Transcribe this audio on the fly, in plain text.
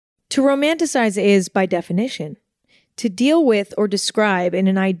To romanticize is, by definition, to deal with or describe in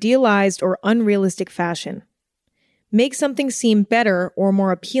an idealized or unrealistic fashion. Make something seem better or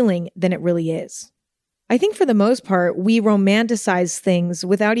more appealing than it really is. I think for the most part, we romanticize things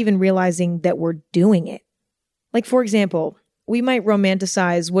without even realizing that we're doing it. Like, for example, we might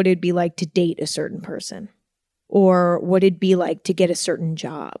romanticize what it'd be like to date a certain person, or what it'd be like to get a certain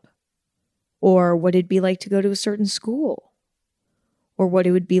job, or what it'd be like to go to a certain school, or what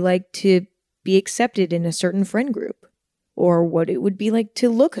it would be like to be accepted in a certain friend group, or what it would be like to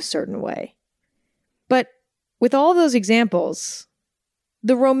look a certain way. But with all those examples,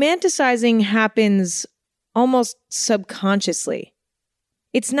 the romanticizing happens almost subconsciously.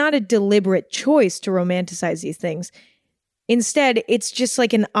 It's not a deliberate choice to romanticize these things. Instead, it's just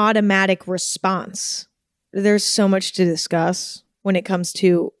like an automatic response. There's so much to discuss when it comes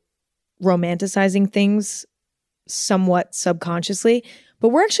to romanticizing things somewhat subconsciously, but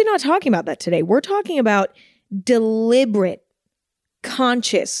we're actually not talking about that today. We're talking about deliberate,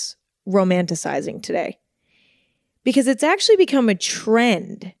 conscious romanticizing today. Because it's actually become a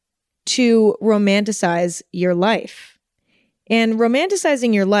trend to romanticize your life. And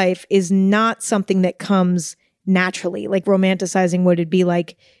romanticizing your life is not something that comes naturally, like romanticizing what it'd be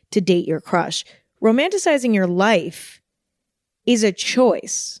like to date your crush. Romanticizing your life is a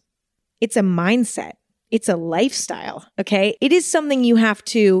choice. It's a mindset. It's a lifestyle, okay? It is something you have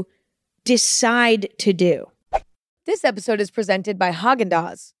to decide to do. This episode is presented by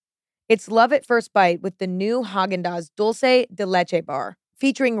Haagen-Dazs. It's love at first bite with the new Haagen-Dazs Dulce de Leche bar,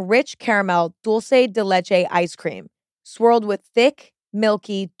 featuring rich caramel dulce de leche ice cream, swirled with thick,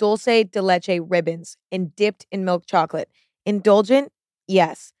 milky dulce de leche ribbons and dipped in milk chocolate. Indulgent?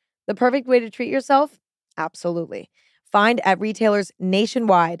 Yes. The perfect way to treat yourself? Absolutely. Find at retailers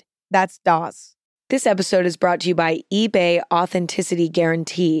nationwide. That's DAS. This episode is brought to you by eBay Authenticity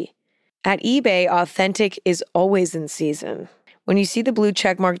Guarantee. At eBay, authentic is always in season. When you see the blue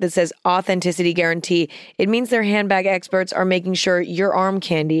check mark that says Authenticity Guarantee, it means their handbag experts are making sure your arm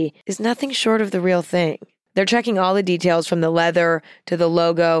candy is nothing short of the real thing. They're checking all the details from the leather to the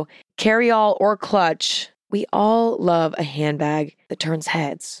logo, carry-all or clutch. We all love a handbag that turns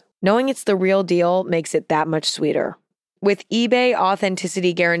heads. Knowing it's the real deal makes it that much sweeter. With eBay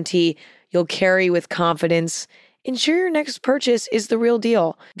Authenticity Guarantee, you'll carry with confidence. Ensure your next purchase is the real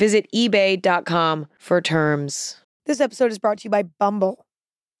deal. Visit ebay.com for terms. This episode is brought to you by Bumble.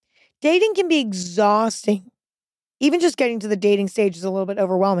 Dating can be exhausting. Even just getting to the dating stage is a little bit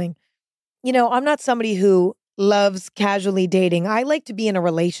overwhelming. You know, I'm not somebody who loves casually dating. I like to be in a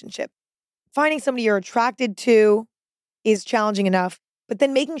relationship. Finding somebody you're attracted to is challenging enough, but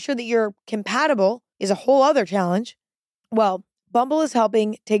then making sure that you're compatible is a whole other challenge. Well, Bumble is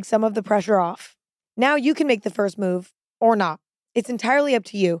helping take some of the pressure off. Now you can make the first move or not. It's entirely up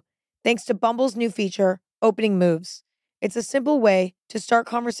to you, thanks to Bumble's new feature, Opening Moves. It's a simple way to start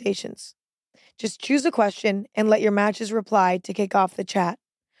conversations. Just choose a question and let your matches reply to kick off the chat.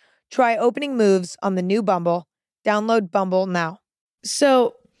 Try Opening Moves on the new Bumble. Download Bumble now.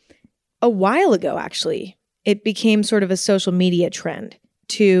 So, a while ago, actually, it became sort of a social media trend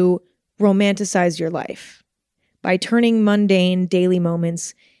to romanticize your life by turning mundane daily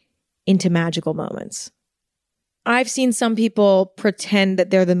moments into magical moments. I've seen some people pretend that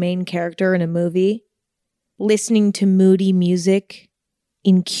they're the main character in a movie, listening to moody music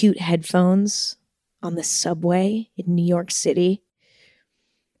in cute headphones on the subway in New York City,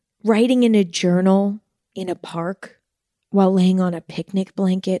 writing in a journal in a park while laying on a picnic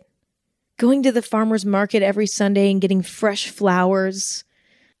blanket, going to the farmer's market every Sunday and getting fresh flowers,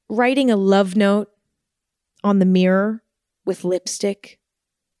 writing a love note on the mirror with lipstick.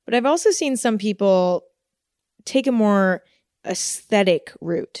 But I've also seen some people take a more aesthetic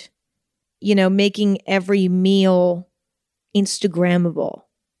route, you know, making every meal Instagrammable,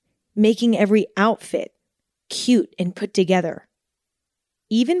 making every outfit cute and put together,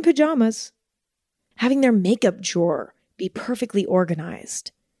 even pajamas, having their makeup drawer be perfectly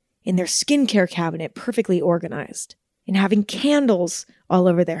organized, and their skincare cabinet perfectly organized, and having candles all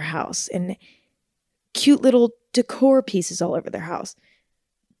over their house and cute little decor pieces all over their house.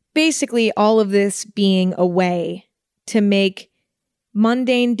 Basically, all of this being a way to make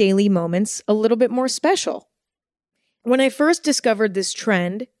mundane daily moments a little bit more special. When I first discovered this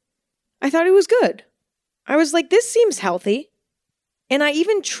trend, I thought it was good. I was like, this seems healthy. And I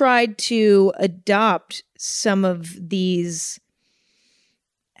even tried to adopt some of these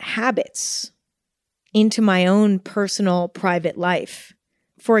habits into my own personal private life.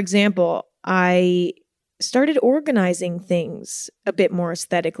 For example, I started organizing things a bit more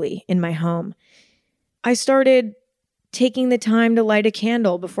aesthetically in my home. I started taking the time to light a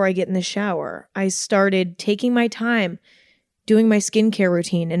candle before I get in the shower. I started taking my time doing my skincare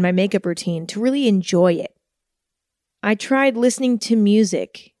routine and my makeup routine to really enjoy it. I tried listening to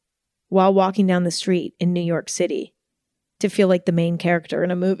music while walking down the street in New York City to feel like the main character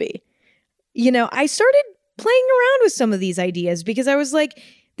in a movie. I started playing around with some of these ideas because I was like,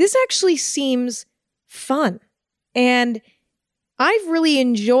 this actually seems fun. And I've really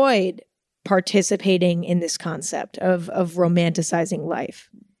enjoyed participating in this concept of romanticizing life.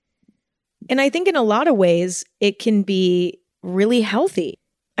 And I think in a lot of ways, it can be really healthy.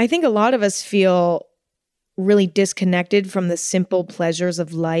 I think a lot of us feel really disconnected from the simple pleasures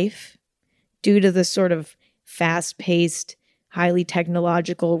of life due to the sort of fast-paced, highly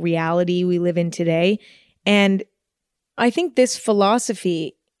technological reality we live in today. And I think this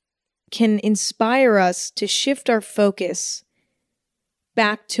philosophy can inspire us to shift our focus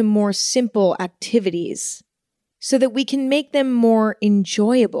back to more simple activities so that we can make them more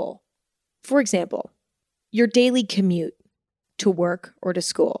enjoyable. For example, your daily commute to work or to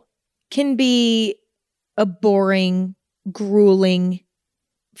school can be a boring, grueling,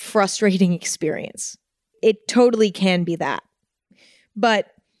 frustrating experience. It totally can be that. But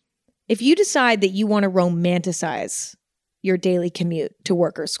if you decide that you want to romanticize your daily commute to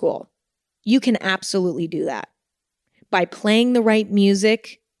work or school, you can absolutely do that by playing the right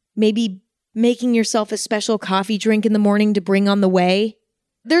music, maybe making yourself a special coffee drink in the morning to bring on the way.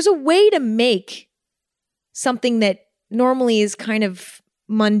 There's a way to make something that normally is kind of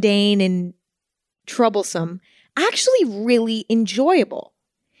mundane and troublesome actually really enjoyable.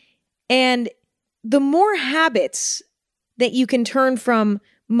 And the more habits that you can turn from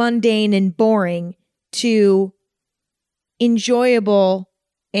mundane and boring to enjoyable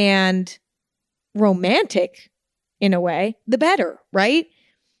and romantic in a way, the better, right?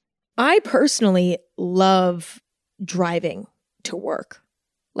 I personally love driving to work.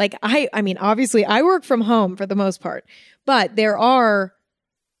 Like I mean, obviously I work from home for the most part, but there are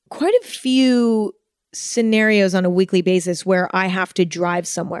quite a few scenarios on a weekly basis where I have to drive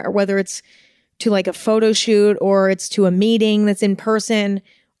somewhere, whether it's to like a photo shoot or it's to a meeting that's in person.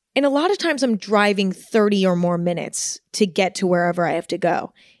 And a lot of times I'm driving 30 or more minutes to get to wherever I have to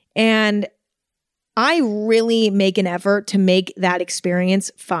go. And I really make an effort to make that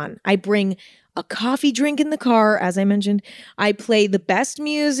experience fun. I bring a coffee drink in the car, as I mentioned. I play the best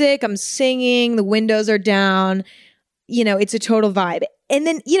music. I'm singing. The windows are down. It's a total vibe. And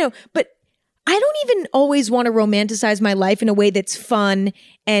then, but I don't even always want to romanticize my life in a way that's fun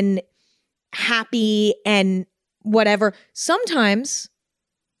and happy and whatever. Sometimes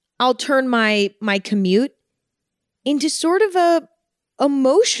I'll turn my commute into sort of a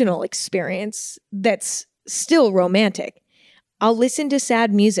emotional experience that's still romantic. I'll listen to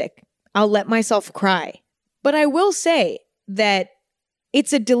sad music. I'll let myself cry. But I will say that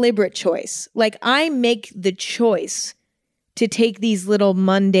it's a deliberate choice. Like I make the choice to take these little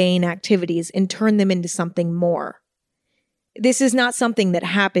mundane activities and turn them into something more. This is not something that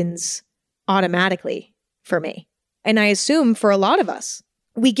happens automatically for me. And I assume for a lot of us,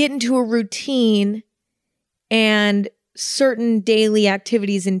 we get into a routine and certain daily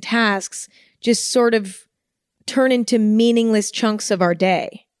activities and tasks just sort of turn into meaningless chunks of our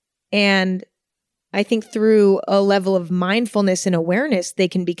day. And I think through a level of mindfulness and awareness, they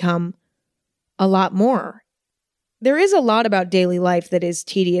can become a lot more. There is a lot about daily life that is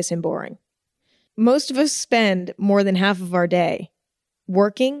tedious and boring. Most of us spend more than half of our day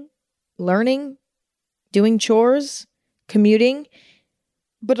working, learning, doing chores, commuting.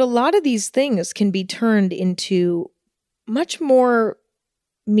 But a lot of these things can be turned into much more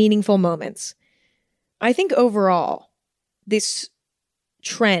meaningful moments. I think overall, this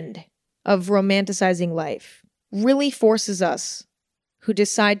trend of romanticizing life really forces us who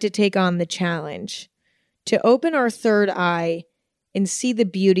decide to take on the challenge to open our third eye and see the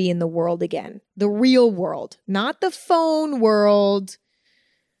beauty in the world again. The real world, not the phone world,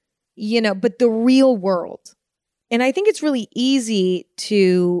 but the real world. And I think it's really easy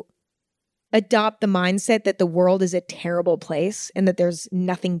to adopt the mindset that the world is a terrible place and that there's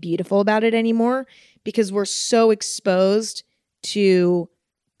nothing beautiful about it anymore because we're so exposed to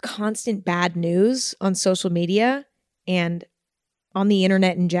constant bad news on social media and on the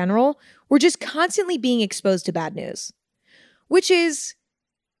internet in general. We're just constantly being exposed to bad news, which is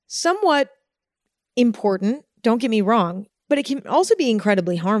somewhat important, don't get me wrong, but it can also be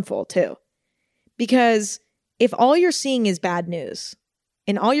incredibly harmful too. Because if all you're seeing is bad news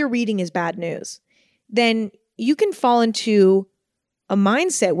and all you're reading is bad news, then you can fall into a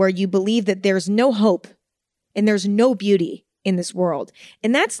mindset where you believe that there's no hope and there's no beauty in this world.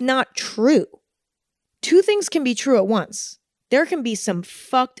 And that's not true. two things can be true at once. There can be some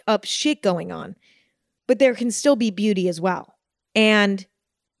fucked up shit going on, but there can still be beauty as well. And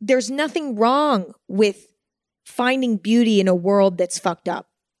there's nothing wrong with finding beauty in a world that's fucked up.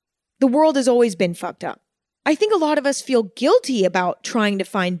 The world has always been fucked up. I think a lot of us feel guilty about trying to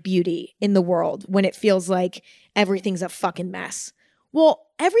find beauty in the world when it feels like everything's a fucking mess. Well,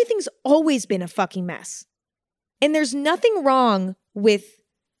 everything's always been a fucking mess. And there's nothing wrong with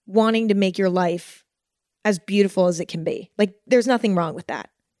wanting to make your life as beautiful as it can be. Like, there's nothing wrong with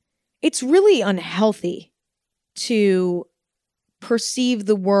that. It's really unhealthy to perceive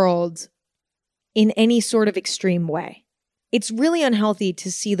the world in any sort of extreme way. It's really unhealthy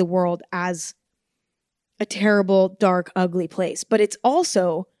to see the world as a terrible, dark, ugly place. But it's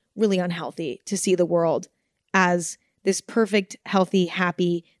also really unhealthy to see the world as this perfect, healthy,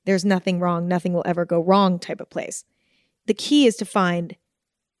 happy, there's nothing wrong, nothing will ever go wrong type of place. The key is to find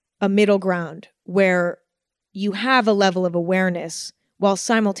a middle ground where you have a level of awareness while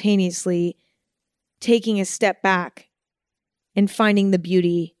simultaneously taking a step back and finding the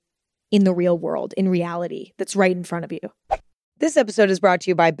beauty in the real world, in reality, that's right in front of you. This episode is brought to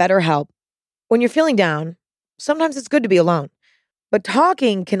you by BetterHelp. When you're feeling down, sometimes it's good to be alone, but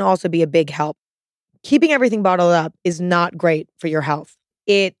talking can also be a big help. Keeping everything bottled up is not great for your health.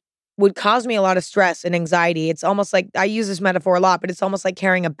 It would cause me a lot of stress and anxiety. It's almost like, I use this metaphor a lot, but it's almost like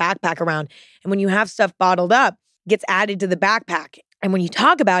carrying a backpack around. And when you have stuff bottled up, it gets added to the backpack. And when you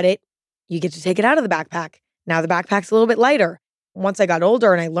talk about it, you get to take it out of the backpack. Now the backpack's a little bit lighter. Once I got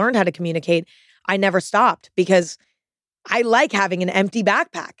older and I learned how to communicate, I never stopped because I like having an empty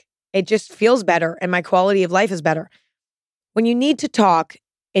backpack. It just feels better and my quality of life is better. When you need to talk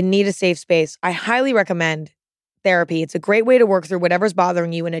and need a safe space, I highly recommend therapy. It's a great way to work through whatever's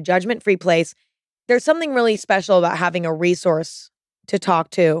bothering you in a judgment-free place. There's something really special about having a resource to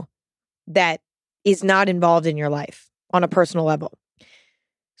talk to that is not involved in your life on a personal level.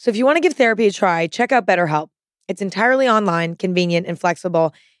 So if you want to give therapy a try, check out BetterHelp. It's entirely online, convenient, and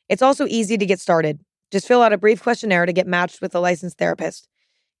flexible. It's also easy to get started. Just fill out a brief questionnaire to get matched with a licensed therapist.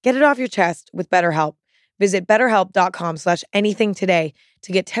 Get it off your chest with BetterHelp. Visit betterhelp.com/anything today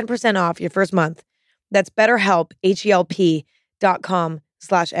to get 10% off your first month. That's BetterHelp,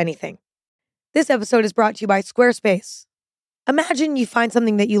 HELP.com/anything. This episode is brought to you by Squarespace. Imagine you find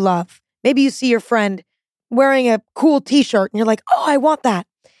something that you love. Maybe you see your friend wearing a cool t-shirt and you're like, oh, I want that.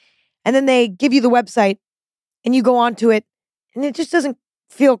 And then they give you the website and you go onto it and it just doesn't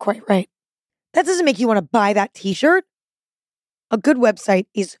feel quite right. That doesn't make you want to buy that t-shirt. A good website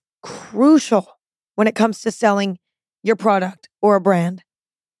is crucial when it comes to selling your product or a brand.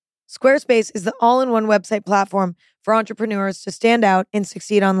 Squarespace is the all-in-one website platform for entrepreneurs to stand out and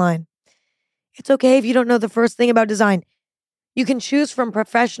succeed online. It's okay if you don't know the first thing about design. You can choose from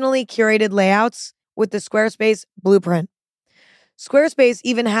professionally curated layouts with the Squarespace blueprint. Squarespace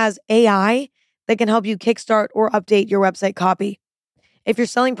even has AI that can help you kickstart or update your website copy. If you're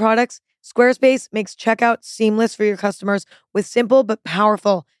selling products, Squarespace makes checkout seamless for your customers with simple but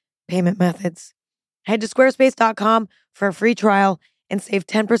powerful payment methods. Head to squarespace.com for a free trial and save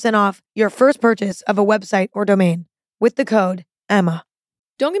 10% off your first purchase of a website or domain with the code EMMA.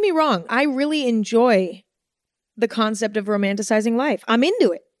 Don't get me wrong. I really enjoy the concept of romanticizing life. I'm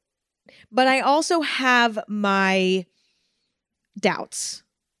into it. But I also have my doubts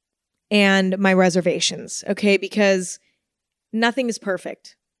and my reservations, okay? Because nothing is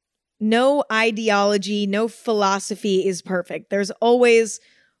perfect. No ideology, no philosophy is perfect. There's always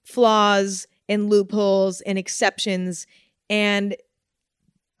flaws and loopholes and exceptions. And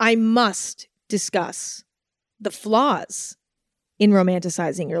I must discuss the flaws in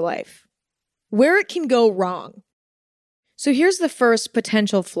romanticizing your life, where it can go wrong. So here's the first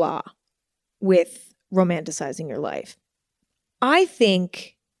potential flaw with romanticizing your life. I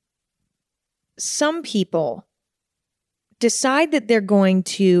think some people decide that they're going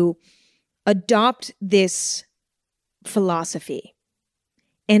to adopt this philosophy,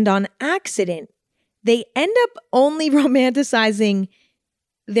 and on accident, they end up only romanticizing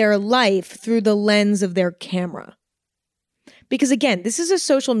their life through the lens of their camera. Because again, this is a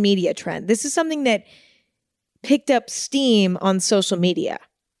social media trend. This is something that picked up steam on social media.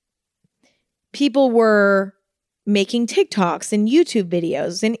 People were making TikToks and YouTube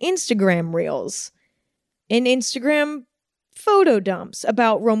videos and Instagram reels and Instagram photo dumps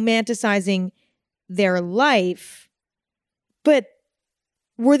about romanticizing their life. But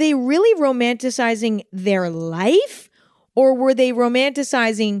were they really romanticizing their life, or were they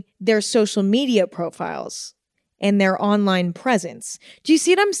romanticizing their social media profiles and their online presence? Do you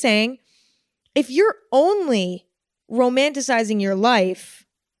see what I'm saying? If you're only romanticizing your life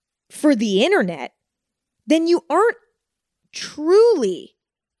for the internet, then you aren't truly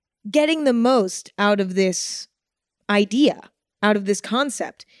getting the most out of this idea, out of this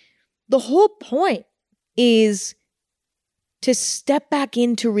concept. The whole point is to step back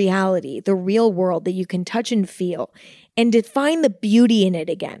into reality, the real world that you can touch and feel, and to find the beauty in it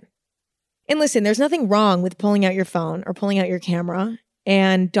again. And listen, there's nothing wrong with pulling out your phone or pulling out your camera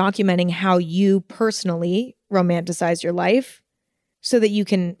and documenting how you personally romanticize your life so that you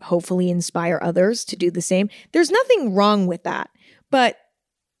can hopefully inspire others to do the same. There's nothing wrong with that. But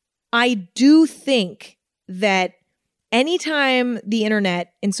I do think that anytime the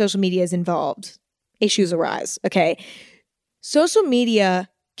internet and social media is involved, issues arise, okay? Social media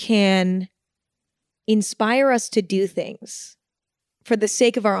can inspire us to do things for the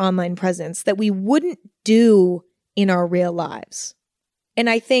sake of our online presence that we wouldn't do in our real lives. And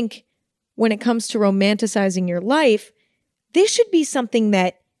I think when it comes to romanticizing your life, this should be something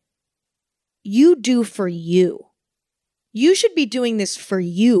that you do for you. You should be doing this for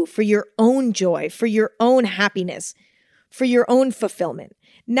you, for your own joy, for your own happiness, for your own fulfillment,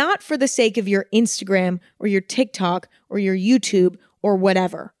 not for the sake of your Instagram or your TikTok or your YouTube or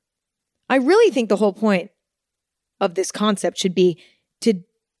whatever. I really think the whole point of this concept should be to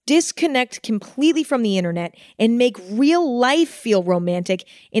disconnect completely from the internet and make real life feel romantic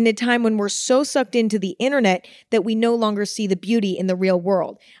in a time when we're so sucked into the internet that we no longer see the beauty in the real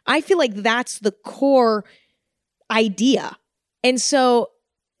world. I feel like that's the core idea. And so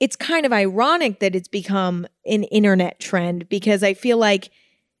it's kind of ironic that it's become an internet trend because I feel like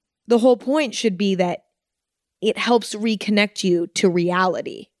the whole point should be that it helps reconnect you to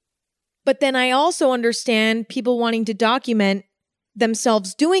reality. But then I also understand people wanting to document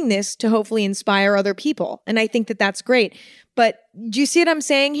themselves doing this to hopefully inspire other people. And I think that that's great. But do you see what I'm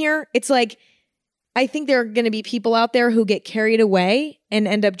saying here? It's like, I think there are going to be people out there who get carried away and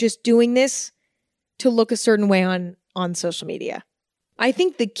end up just doing this to look a certain way on social media. I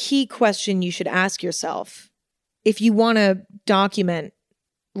think the key question you should ask yourself, if you want to document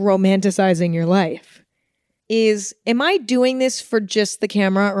romanticizing your life, is, am I doing this for just the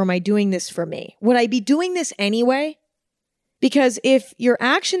camera or am I doing this for me? Would I be doing this anyway? Because if your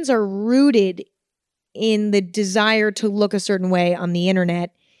actions are rooted in the desire to look a certain way on the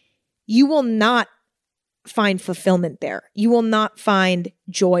internet, you will not find fulfillment there. You will not find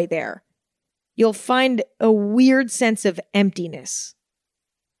joy there. You'll find a weird sense of emptiness.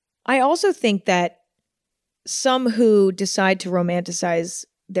 I also think that some who decide to romanticize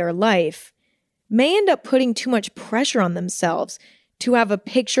their life may end up putting too much pressure on themselves to have a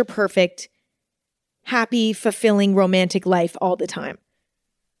picture-perfect, happy, fulfilling, romantic life all the time.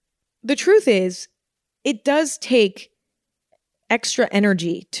 The truth is, it does take extra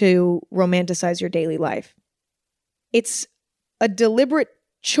energy to romanticize your daily life. It's a deliberate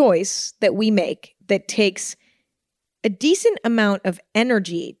choice that we make that takes a decent amount of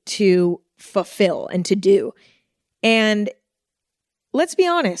energy to fulfill and to do. And let's be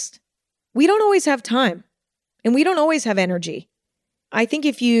honest, we don't always have time and we don't always have energy. I think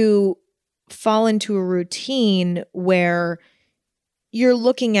if you fall into a routine where you're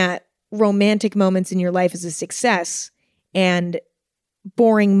looking at romantic moments in your life as a success and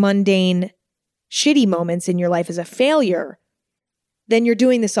boring, mundane, shitty moments in your life as a failure, then you're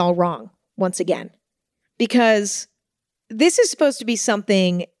doing this all wrong once again. Because this is supposed to be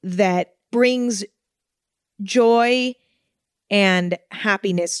something that brings joy and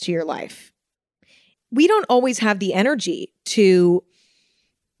happiness to your life. We don't always have the energy to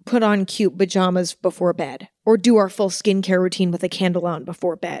put on cute pajamas before bed, or do our full skincare routine with a candle on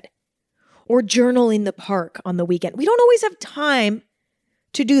before bed, or journal in the park on the weekend. We don't always have time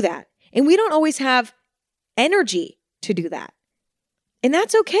to do that. And we don't always have energy to do that. And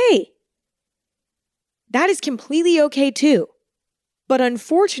that's okay. That is completely okay too. But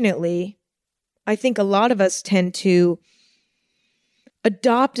unfortunately, I think a lot of us tend to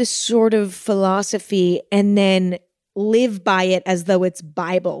adopt a sort of philosophy and then live by it as though it's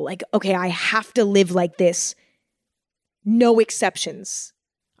Bible. Like, okay, I have to live like this. No exceptions.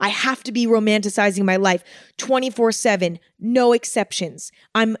 I have to be romanticizing my life 24/7. No exceptions.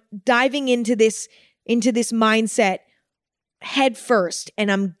 I'm diving into this mindset head first,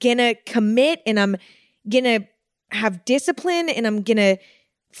 and I'm gonna commit, and I'm gonna have discipline, and I'm gonna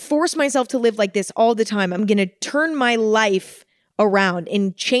force myself to live like this all the time. I'm gonna turn my life around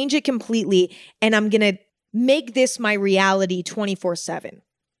and change it completely, and I'm gonna make this my reality 24/7.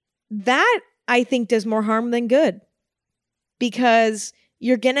 That, I think, does more harm than good, because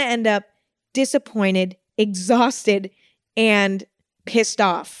you're gonna end up disappointed, exhausted, and pissed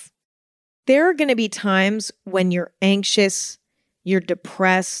off. There are going to be times when you're anxious, you're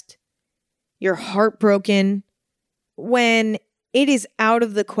depressed, you're heartbroken, when it is out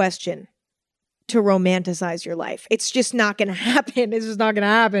of the question to romanticize your life. It's just not going to happen. It's just not going to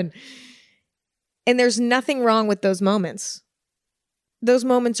happen. And there's nothing wrong with those moments. Those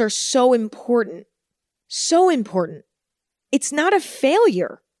moments are so important. So important. It's not a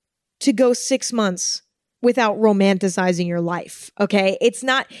failure to go 6 months without romanticizing your life, okay?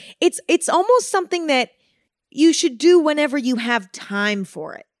 It's almost something that you should do whenever you have time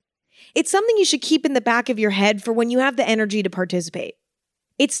for it. It's something you should keep in the back of your head for when you have the energy to participate.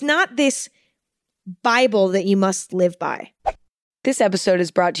 It's not this Bible that you must live by. This episode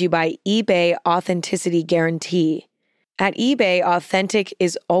is brought to you by eBay Authenticity Guarantee. At eBay, authentic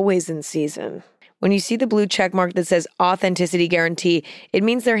is always in season. When you see the blue check mark that says Authenticity Guarantee, it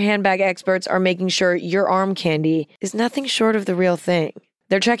means their handbag experts are making sure your arm candy is nothing short of the real thing.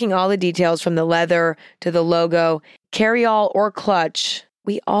 They're checking all the details from the leather to the logo, carry-all or clutch.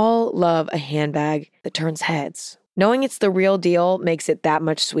 We all love a handbag that turns heads. Knowing it's the real deal makes it that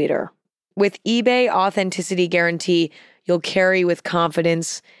much sweeter. With eBay Authenticity Guarantee, you'll carry with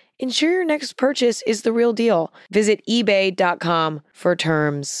confidence. Ensure your next purchase is the real deal. Visit ebay.com for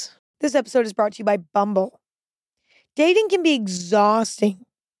terms. This episode is brought to you by Bumble. Dating can be exhausting.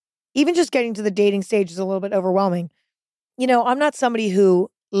 Even just getting to the dating stage is a little bit overwhelming. You know, I'm not somebody who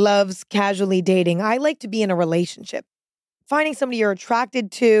loves casually dating. I like to be in a relationship. Finding somebody you're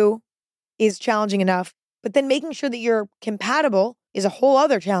attracted to is challenging enough, but then making sure that you're compatible is a whole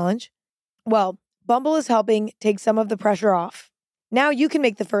other challenge. Well, Bumble is helping take some of the pressure off. Now you can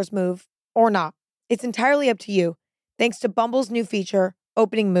make the first move or not. It's entirely up to you, thanks to Bumble's new feature,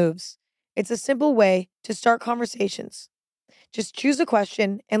 Opening Moves. It's a simple way to start conversations. Just choose a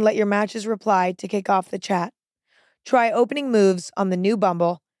question and let your matches reply to kick off the chat. Try Opening Moves on the new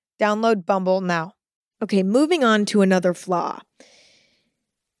Bumble. Download Bumble now. Okay, moving on to another flaw.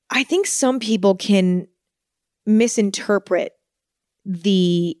 I think some people can misinterpret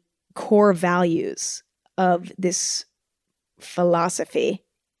the core values of this philosophy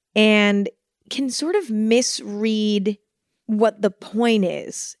and can sort of misread what the point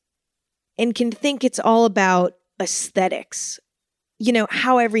is and can think it's all about aesthetics, you know,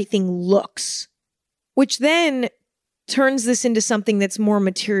 how everything looks, which then turns this into something that's more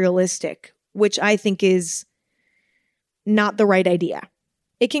materialistic, which I think is not the right idea.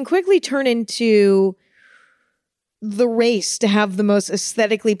 It can quickly turn into the race to have the most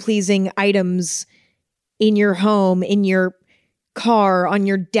aesthetically pleasing items in your home, in your car, on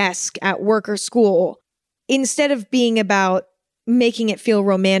your desk, at work or school, instead of being about making it feel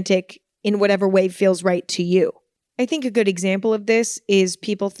romantic in whatever way feels right to you. I think a good example of this is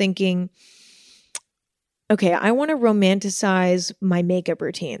people thinking, okay, I want to romanticize my makeup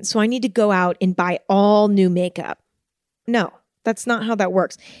routine, so I need to go out and buy all new makeup. No, that's not how that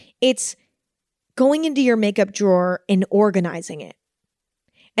works. It's going into your makeup drawer and organizing it.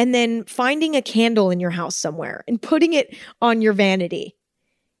 And then finding a candle in your house somewhere and putting it on your vanity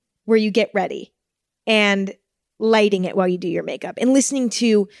where you get ready and lighting it while you do your makeup and listening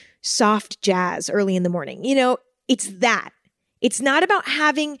to soft jazz early in the morning. You know, it's that. It's not about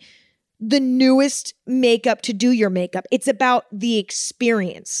having the newest makeup to do your makeup. It's about the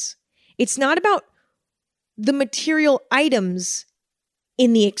experience. It's not about the material items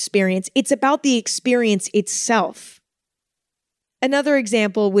in the experience. It's about the experience itself. Another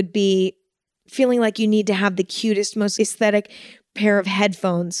example would be feeling like you need to have the cutest, most aesthetic pair of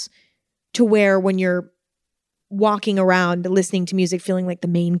headphones to wear when you're walking around listening to music, feeling like the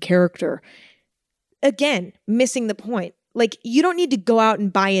main character. Again, missing the point. Like, you don't need to go out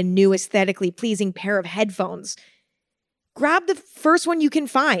and buy a new aesthetically pleasing pair of headphones. Grab the first one you can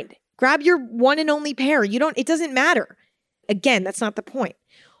find. Grab your one and only pair. It doesn't matter. Again, that's not the point.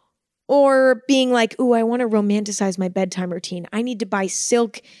 Or being like, ooh, I want to romanticize my bedtime routine. I need to buy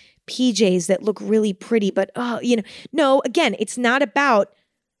silk PJs that look really pretty, but no, again, it's not about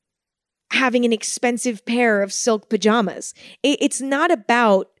having an expensive pair of silk pajamas. It's not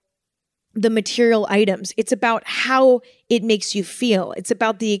about the material items. It's about how it makes you feel. It's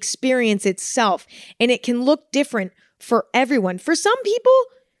about the experience itself. And it can look different for everyone. For some people,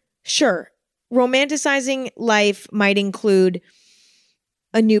 sure, romanticizing life might include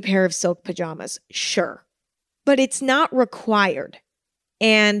a new pair of silk pajamas, sure. But it's not required.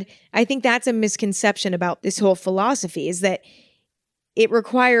 And I think that's a misconception about this whole philosophy, is that it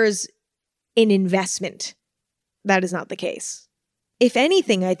requires an investment. That is not the case. If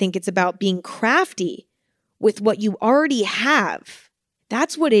anything, I think it's about being crafty with what you already have.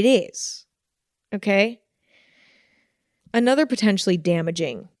 That's what it is. Okay? Another potentially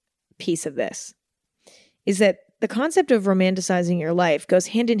damaging piece of this is that the concept of romanticizing your life goes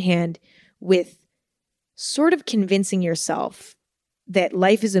hand in hand with sort of convincing yourself that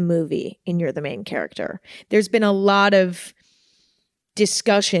life is a movie and you're the main character. There's been a lot of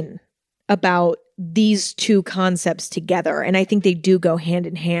discussion about these two concepts together, and I think they do go hand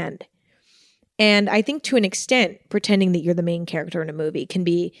in hand. And I think to an extent, pretending that you're the main character in a movie can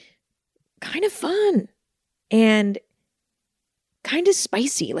be kind of fun and kind of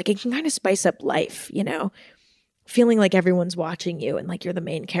spicy. Like it can kind of spice up life, you know, feeling like everyone's watching you and like you're the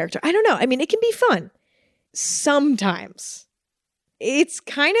main character. I don't know. I mean, it can be fun sometimes. It's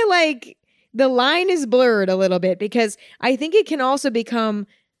kind of like the line is blurred a little bit because I think it can also become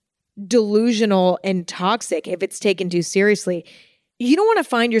delusional and toxic if it's taken too seriously. You don't want to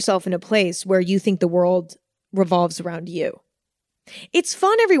find yourself in a place where you think the world revolves around you. It's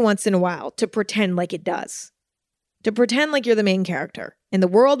fun every once in a while to pretend like it does, to pretend like you're the main character and the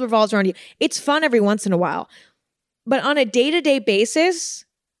world revolves around you. It's fun every once in a while. But on a day-to-day basis,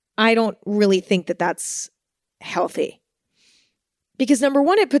 I don't really think that that's healthy. Because number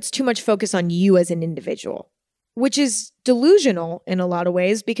one, it puts too much focus on you as an individual, which is delusional in a lot of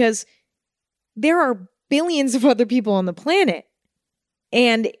ways because there are billions of other people on the planet.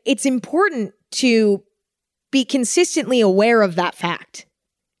 And it's important to be consistently aware of that fact.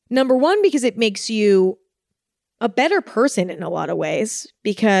 Number one, because it makes you a better person in a lot of ways,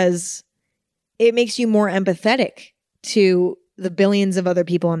 because it makes you more empathetic to the billions of other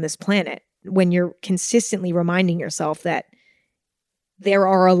people on this planet when you're consistently reminding yourself that there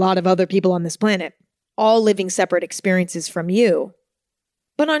are a lot of other people on this planet, all living separate experiences from you.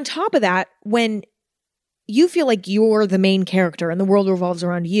 But on top of that, when you feel like you're the main character and the world revolves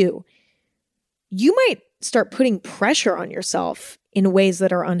around you, you might start putting pressure on yourself in ways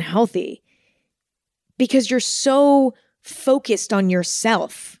that are unhealthy because you're so focused on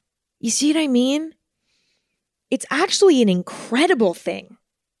yourself. You see what I mean? It's actually an incredible thing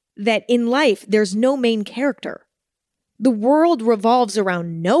that in life, there's no main character. The world revolves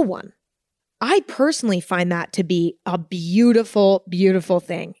around no one. I personally find that to be a beautiful, beautiful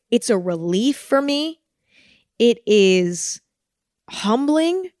thing. It's a relief for me. It is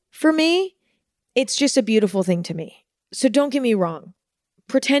humbling for me. It's just a beautiful thing to me. So don't get me wrong.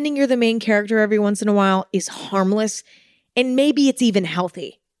 Pretending you're the main character every once in a while is harmless, and maybe it's even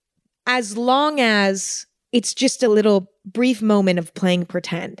healthy. As long as it's just a little brief moment of playing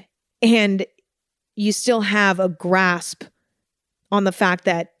pretend, and you still have a grasp on the fact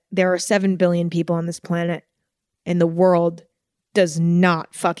that there are 7 billion people on this planet, and the world does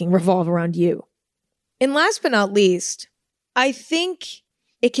not fucking revolve around you. And last but not least, I think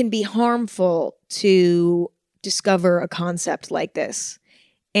it can be harmful to discover a concept like this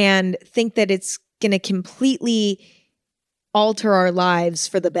and think that it's going to completely alter our lives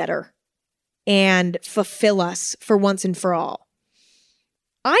for the better and fulfill us for once and for all.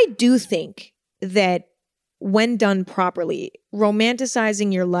 I do think that when done properly,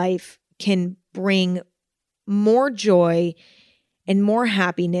 romanticizing your life can bring more joy and more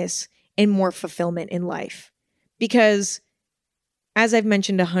happiness and more fulfillment in life. Because, as I've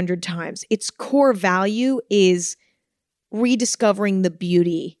mentioned 100 times, its core value is rediscovering the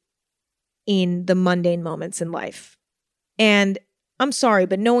beauty in the mundane moments in life. And I'm sorry,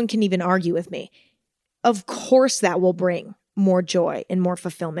 but no one can even argue with me. Of course that will bring more joy and more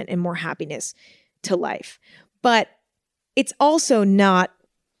fulfillment and more happiness to life. But it's also not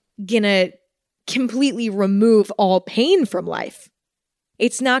gonna completely remove all pain from life.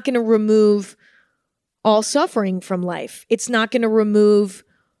 It's not gonna remove all suffering from life. It's not gonna remove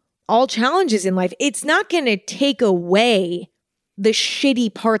all challenges in life. It's not gonna take away the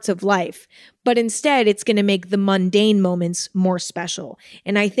shitty parts of life, but instead it's gonna make the mundane moments more special.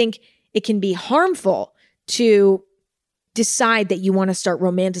 And I think it can be harmful to decide that you want to start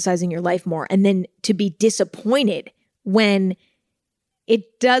romanticizing your life more and then to be disappointed when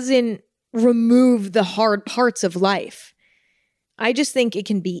it doesn't remove the hard parts of life. I just think it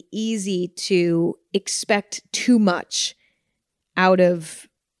can be easy to expect too much out of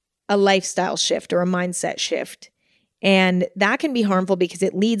a lifestyle shift or a mindset shift. And that can be harmful because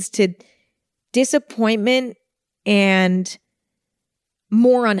it leads to disappointment and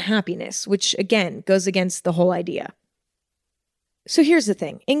more unhappiness, which again goes against the whole idea. So here's the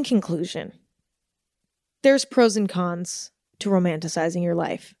thing. In conclusion, there's pros and cons to romanticizing your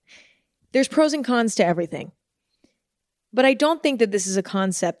life. There's pros and cons to everything. But I don't think that this is a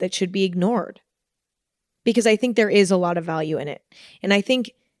concept that should be ignored because I think there is a lot of value in it. And I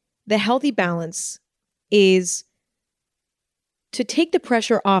think the healthy balance is to take the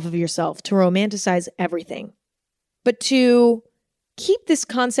pressure off of yourself to romanticize everything, but to keep this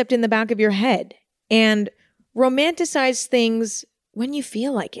concept in the back of your head and romanticize things when you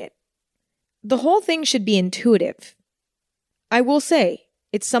feel like it. the whole thing should be intuitive. I will say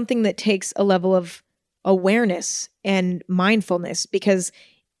it's something that takes a level of awareness and mindfulness because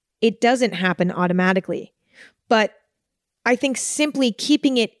it doesn't happen automatically. But I think simply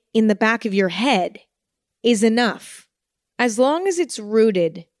keeping it in the back of your head is enough. As long as it's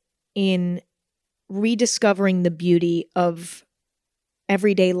rooted in rediscovering the beauty of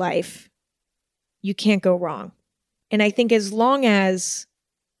everyday life, you can't go wrong. And I think as long as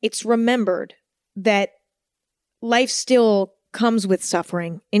it's remembered that life still comes with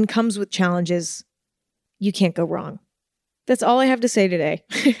suffering and comes with challenges, you can't go wrong. That's all I have to say today.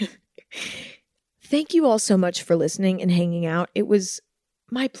 Thank you all so much for listening and hanging out. It was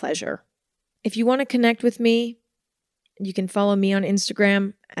my pleasure. If you want to connect with me, you can follow me on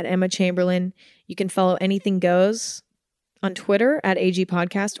Instagram at Emma Chamberlain. You can follow Anything Goes on Twitter at AG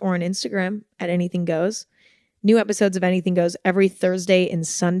Podcast or on Instagram at Anything Goes. New episodes of Anything Goes every Thursday and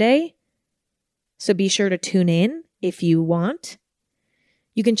Sunday. So be sure to tune in if you want.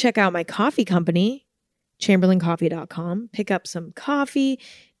 You can check out my coffee company, chamberlaincoffee.com. Pick up some coffee,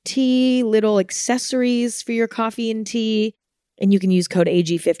 tea, little accessories for your coffee and tea. And you can use code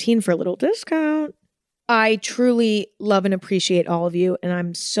AG15 for a little discount. I truly love and appreciate all of you. And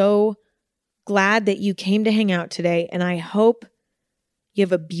I'm so glad that you came to hang out today. And I hope you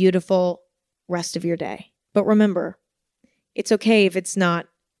have a beautiful rest of your day. But remember, it's okay if it's not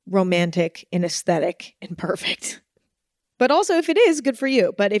romantic and aesthetic and perfect. But also if it is, good for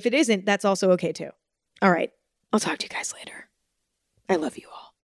you. But if it isn't, that's also okay too. All right. I'll talk to you guys later. I love you all.